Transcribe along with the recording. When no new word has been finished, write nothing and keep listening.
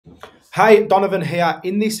Hey, Donovan here.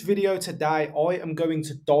 In this video today, I am going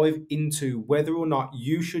to dive into whether or not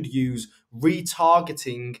you should use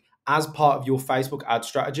retargeting as part of your Facebook ad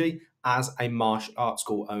strategy as a martial arts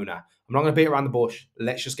school owner. I'm not going to beat around the bush.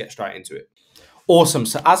 Let's just get straight into it. Awesome.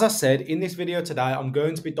 So as I said, in this video today, I'm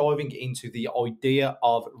going to be diving into the idea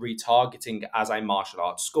of retargeting as a martial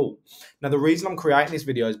arts school. Now, the reason I'm creating this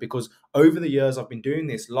video is because over the years I've been doing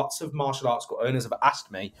this, lots of martial arts school owners have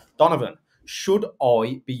asked me, Donovan, should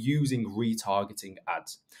I be using retargeting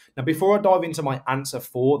ads? Now, before I dive into my answer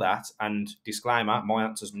for that, and disclaimer, my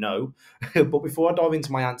answer is no, but before I dive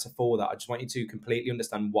into my answer for that, I just want you to completely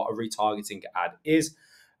understand what a retargeting ad is.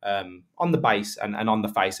 On the base and on the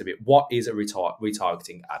face of it, what is a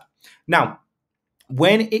retargeting ad? Now,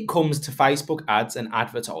 when it comes to Facebook ads and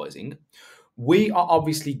advertising, we are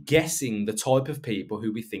obviously guessing the type of people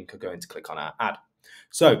who we think are going to click on our ad.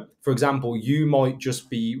 So, for example, you might just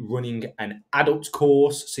be running an adult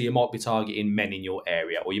course, so you might be targeting men in your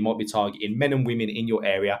area, or you might be targeting men and women in your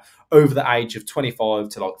area over the age of 25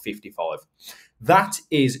 to like 55. That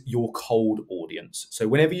is your cold audience. So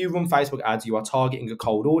whenever you run Facebook ads, you are targeting a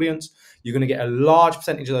cold audience. You're going to get a large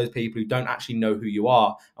percentage of those people who don't actually know who you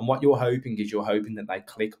are. And what you're hoping is that they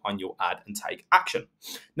click on your ad and take action.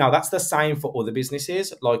 Now, that's the same for other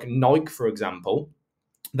businesses, like Nike, for example.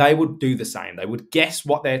 They would do the same. They would guess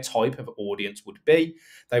what their type of audience would be.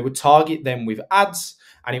 They would target them with ads,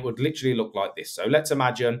 and it would literally look like this. So let's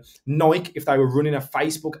imagine Nike, if they were running a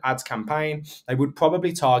Facebook ads campaign, they would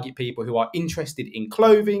probably target people who are interested in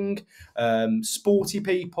clothing, sporty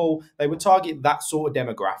people. They would target that sort of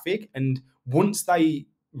demographic. And once they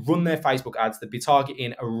run their Facebook ads, they'd be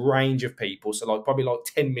targeting a range of people. So probably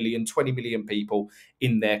 10 million, 20 million people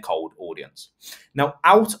in their cold audience. Now,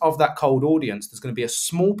 out of that cold audience, there's going to be a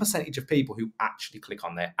small percentage of people who actually click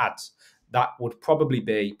on their ads. That would probably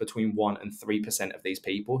be between 1 and 3% of these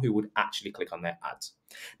people who would actually click on their ads.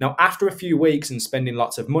 Now, after a few weeks and spending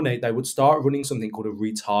lots of money, they would start running something called a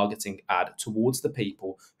retargeting ad towards the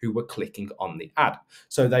people who were clicking on the ad.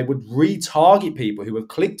 So they would retarget people who have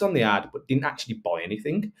clicked on the ad but didn't actually buy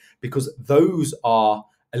anything, because those are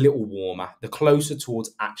a little warmer. They're closer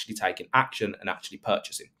towards actually taking action and actually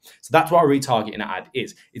purchasing. So that's what a retargeting ad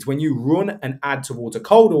is. It's when you run an ad towards a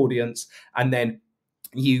cold audience and then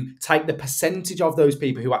you take the percentage of those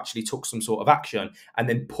people who actually took some sort of action and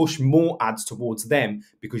then push more ads towards them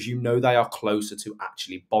because you know they are closer to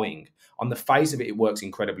actually buying. On the face of it, it works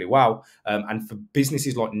incredibly well. And for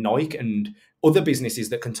businesses like Nike and other businesses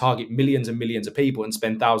that can target millions and millions of people and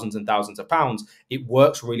spend thousands and thousands of pounds, it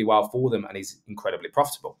works really well for them and is incredibly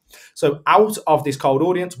profitable. So out of this cold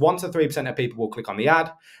audience, 1 to 3% of people will click on the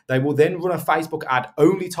ad. They will then run a Facebook ad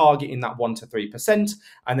only targeting that 1 to 3%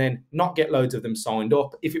 and then not get loads of them signed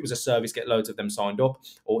up. If it was a service, get loads of them signed up,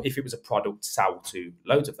 or if it was a product, sell to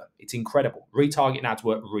loads of them. It's incredible. Retargeting ads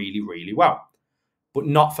work really, really well, but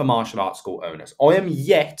not for martial arts school owners. I am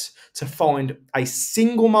yet to find a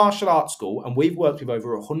single martial arts school, and we've worked with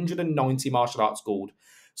over 190 martial arts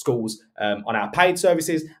schools on our paid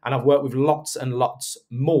services, and I've worked with lots and lots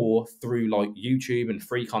more through like YouTube and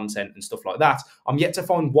free content and stuff like that. I'm yet to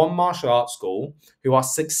find one martial arts school who are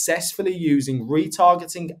successfully using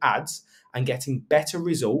retargeting ads and getting better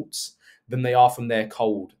results than they are from their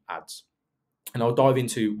cold ads. And I'll dive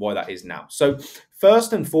into why that is now. So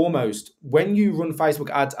first and foremost, when you run Facebook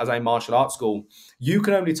ads as a martial arts school, you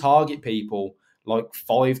can only target people like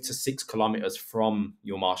 5 to 6 kilometers from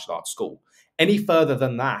your martial arts school. Any further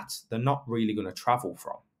than that, they're not really going to travel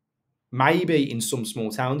from. Maybe in some small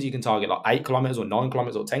towns, you can target like 8 kilometers or 9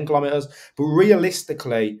 kilometers or 10 kilometers. But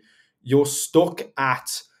realistically, you're stuck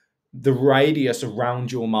at the radius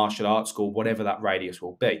around your martial arts school, whatever that radius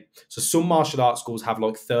will be. So some martial arts schools have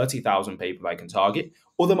like 30,000 people they can target.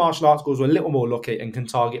 Other martial arts schools are a little more lucky and can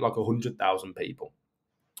target like 100,000 people.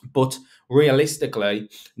 But realistically,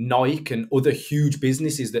 Nike and other huge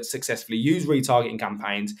businesses that successfully use retargeting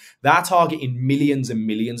campaigns, they're targeting millions and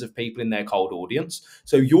millions of people in their cold audience.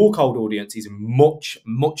 So your cold audience is much,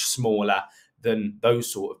 much smaller than those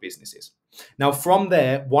sort of businesses. Now, from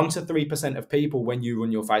there, 1 to 3% of people, when you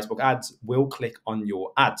run your Facebook ads, will click on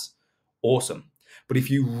your ads. Awesome. But if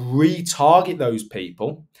you retarget those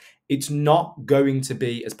people, it's not going to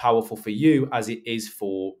be as powerful for you as it is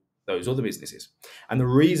for those other businesses. And the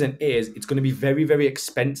reason is it's going to be very, very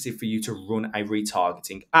expensive for you to run a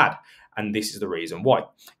retargeting ad. And this is the reason why.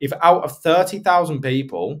 If out of 30,000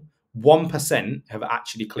 people, 1% have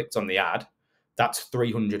actually clicked on the ad, that's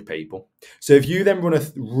 300 people. So if you then run a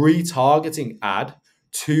retargeting ad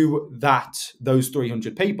to those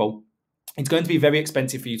 300 people, it's going to be very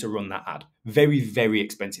expensive for you to run that ad. Very, very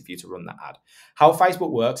expensive for you to run that ad. How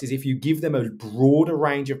Facebook works is if you give them a broader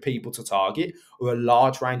range of people to target or a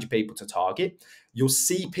large range of people to target, your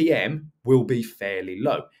CPM will be fairly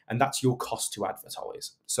low. And that's your cost to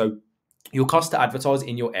advertise. So your cost to advertise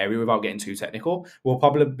in your area, without getting too technical, will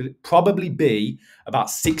probably be about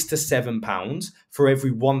 £6 to £7 for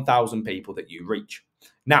every 1,000 people that you reach.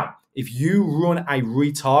 Now, if you run a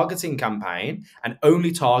retargeting campaign and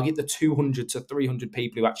only target the 200 to 300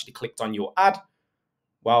 people who actually clicked on your ad,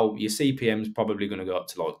 well, your CPM is probably going to go up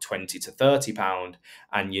to like £20 to £30,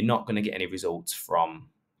 and you're not going to get any results from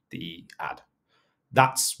the ad.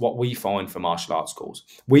 That's what we find for martial arts schools.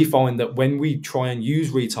 We find that when we try and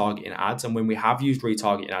use retargeting ads, and when we have used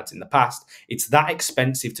retargeting ads in the past, it's that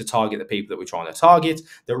expensive to target the people that we're trying to target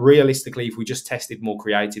that realistically, if we just tested more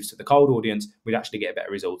creatives to the cold audience, we'd actually get better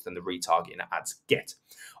results than the retargeting ads get.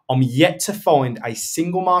 I'm yet to find a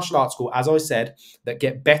single martial arts school, as I said, that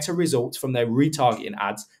get better results from their retargeting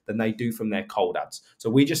ads than they do from their cold ads. So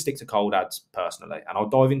we just stick to cold ads personally, and I'll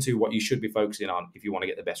dive into what you should be focusing on if you want to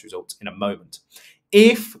get the best results in a moment.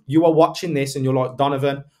 If you are watching this and you're like,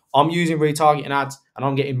 Donovan, I'm using retargeting ads and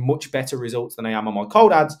I'm getting much better results than I am on my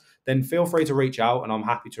cold ads, then feel free to reach out and I'm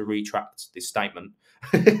happy to retract this statement.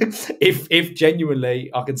 if genuinely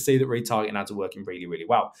I can see that retargeting ads are working really, really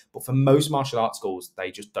well. But for most martial arts schools, they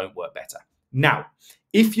just don't work better. Now,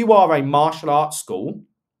 if you are a martial arts school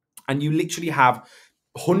and you literally have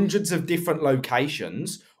hundreds of different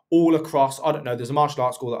locations all across, I don't know, there's a martial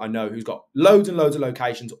arts school that I know who's got loads and loads of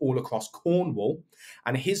locations all across Cornwall,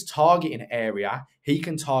 and his targeting area, he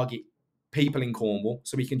can target people in Cornwall,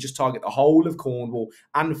 so he can just target the whole of Cornwall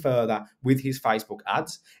and further with his Facebook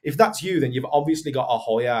ads. If that's you, then you've obviously got a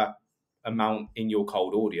higher amount in your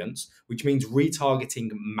cold audience, which means retargeting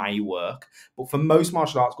may work. But for most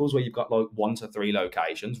martial arts schools where you've got like 1 to 3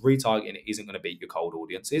 locations, retargeting isn't going to beat your cold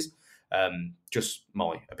audiences. Just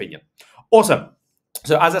my opinion. Awesome.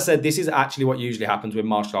 So as I said, this is actually what usually happens when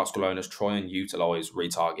martial arts school owners try and utilize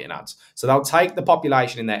retargeting ads. So they'll take the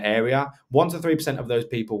population in their area, 1 to 3% of those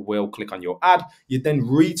people will click on your ad. You then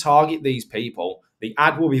retarget these people. The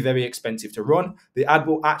ad will be very expensive to run. The ad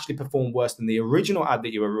will actually perform worse than the original ad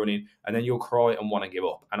that you were running, and then you'll cry and want to give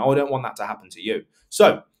up. And I don't want that to happen to you.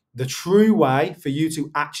 So the true way for you to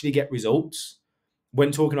actually get results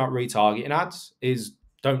when talking about retargeting ads is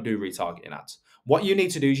don't do retargeting ads. What you need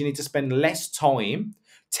to do is you need to spend less time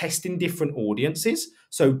testing different audiences.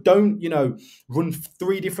 So don't, run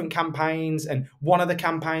 3 different campaigns, and one of the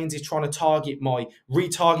campaigns is trying to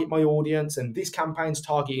retarget my audience, and this campaign's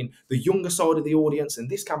targeting the younger side of the audience, and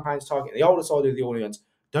this campaign's targeting the older side of the audience.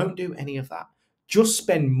 Don't do any of that. Just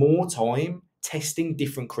spend more time testing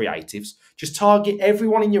different creatives. Just target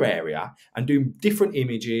everyone in your area and do different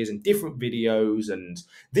images and different videos, and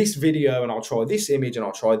this video, and I'll try this image, and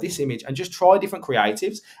I'll try this image, and just try different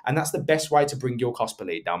creatives. And that's the best way to bring your cost per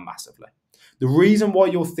lead down massively. The reason why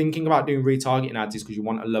you're thinking about doing retargeting ads is because you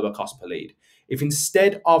want a lower cost per lead. If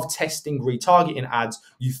instead of testing retargeting ads,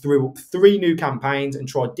 you threw up 3 new campaigns and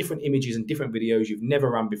tried different images and different videos you've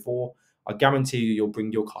never run before, I guarantee you'll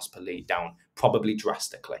bring your cost per lead down probably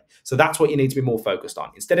drastically. So that's what you need to be more focused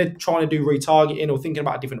on. Instead of trying to do retargeting or thinking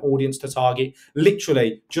about a different audience to target,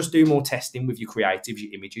 literally just do more testing with your creatives,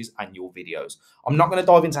 your images, and your videos. I'm not going to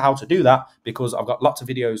dive into how to do that because I've got lots of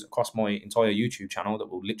videos across my entire YouTube channel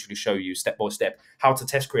that will literally show you step by step how to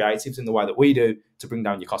test creatives in the way that we do to bring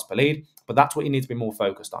down your cost per lead. But that's what you need to be more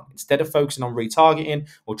focused on. Instead of focusing on retargeting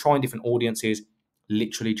or trying different audiences,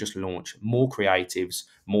 literally just launch more creatives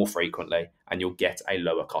more frequently and you'll get a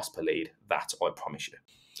lower cost per lead. That I promise you.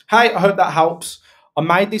 Hey, I hope that helps. I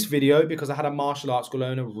made this video because I had a martial arts school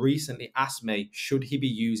owner recently ask me, should he be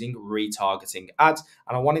using retargeting ads?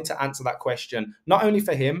 And I wanted to answer that question, not only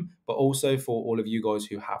for him, but also for all of you guys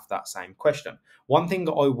who have that same question. One thing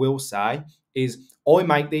that I will say is I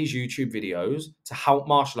make these YouTube videos to help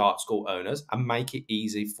martial arts school owners and make it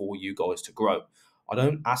easy for you guys to grow. I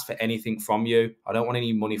don't ask for anything from you. I don't want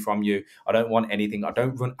any money from you. I don't want anything. I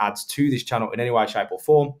don't run ads to this channel in any way, shape, or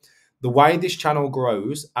form. The way this channel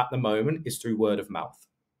grows at the moment is through word of mouth.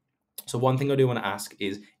 So one thing I do want to ask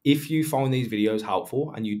is if you find these videos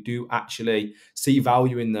helpful and you do actually see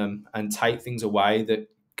value in them and take things away that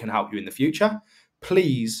can help you in the future,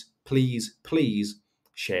 please, please, please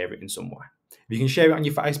share it in some way. If you can share it on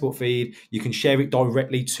your Facebook feed, you can share it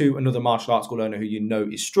directly to another martial arts school owner who you know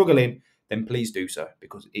is struggling, then please do so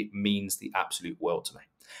because it means the absolute world to me.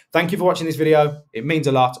 Thank you for watching this video. It means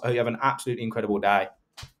a lot. I hope you have an absolutely incredible day.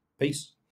 Peace.